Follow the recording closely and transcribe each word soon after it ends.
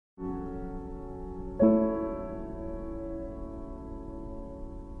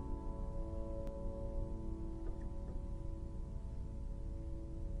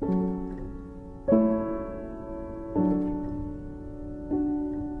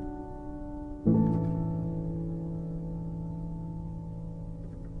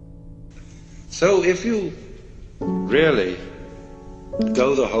So if you really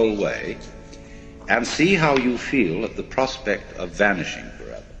go the whole way and see how you feel at the prospect of vanishing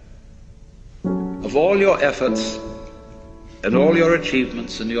forever, of all your efforts and all your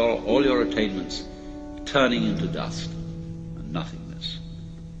achievements and all your attainments turning into dust and nothingness,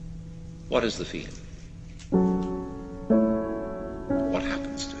 what is the feeling? What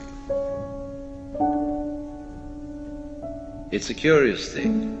happens to you? It's a curious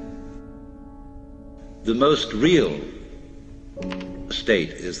thing. The most real state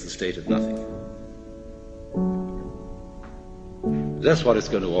is the state of nothing. That's what it's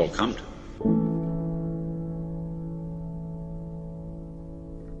going to all come to.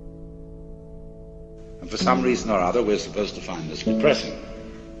 And for some reason or other, we're supposed to find this depressing.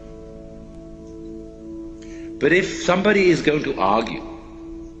 But if somebody is going to argue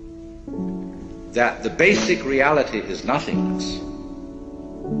that the basic reality is nothingness,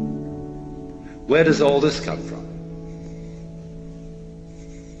 where does all this come from?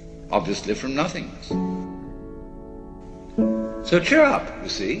 Obviously from nothingness. So cheer up, you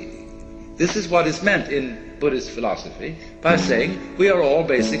see. This is what is meant in Buddhist philosophy by saying we are all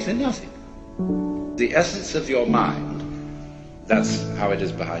basically nothing. The essence of your mind, that's how it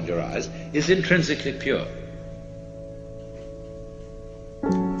is behind your eyes, is intrinsically pure.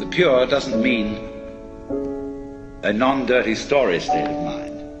 The pure doesn't mean a non-dirty story state of mind,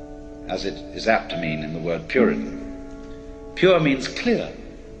 as it is apt to mean in the word purity. Pure means clear,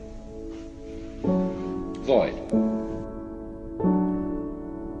 void.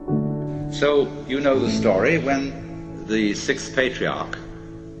 So you know the story when the sixth patriarch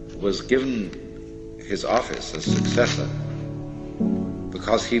was given his office as successor.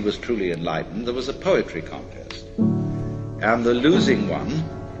 Because he was truly enlightened, there was a poetry contest. And the losing one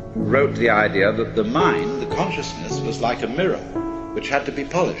wrote the idea that the mind, the consciousness, was like a mirror which had to be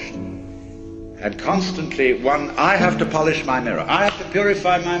polished. And constantly I have to polish my mirror. I have to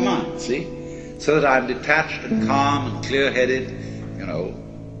purify my mind, see? So that I'm detached and calm and clear-headed,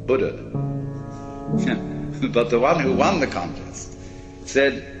 Buddha. But the one who won the contest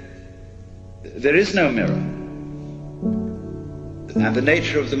said, there is no mirror. And the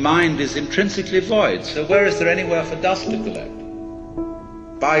nature of the mind is intrinsically void. So where is there anywhere for dust to collect?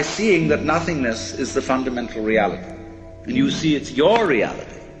 By seeing that nothingness is the fundamental reality, and you see it's your reality,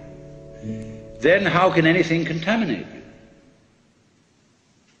 then how can anything contaminate you?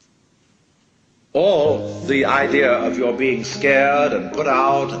 All the idea of your being scared and put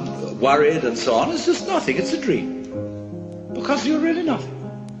out and worried and so on is just nothing. It's a dream. Because you're really nothing.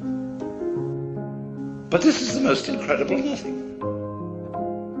 But this is the most incredible nothing.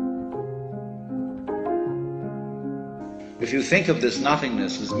 If you think of this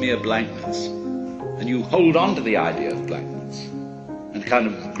nothingness as mere blankness, and you hold on to the idea of blankness, and kind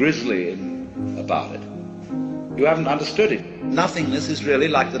of grisly about it, you haven't understood it. Nothingness is really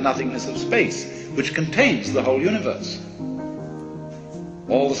like the nothingness of space, which contains the whole universe.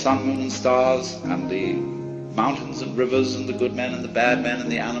 All the sun, moon, and stars, and the mountains and rivers, and the good men and the bad men, and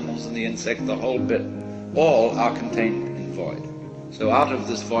the animals and the insects, the whole bit, all are contained in void. So out of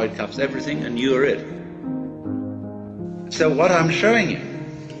this void comes everything, and you're it. So what I'm showing you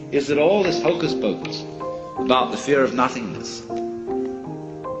is that all this hocus pocus about the fear of nothingness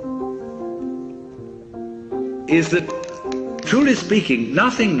is that, truly speaking,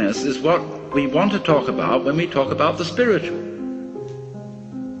 nothingness is what we want to talk about when we talk about the spiritual.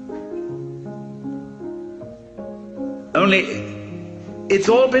 Only it's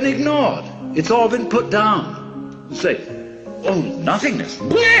all been ignored. It's all been put down. You say, oh, nothingness.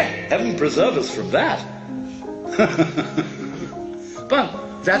 Bleh! Heaven preserve us from that. But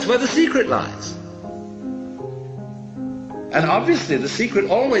that's where the secret lies. And obviously the secret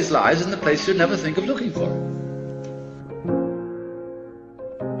always lies in the place you never think of looking for it.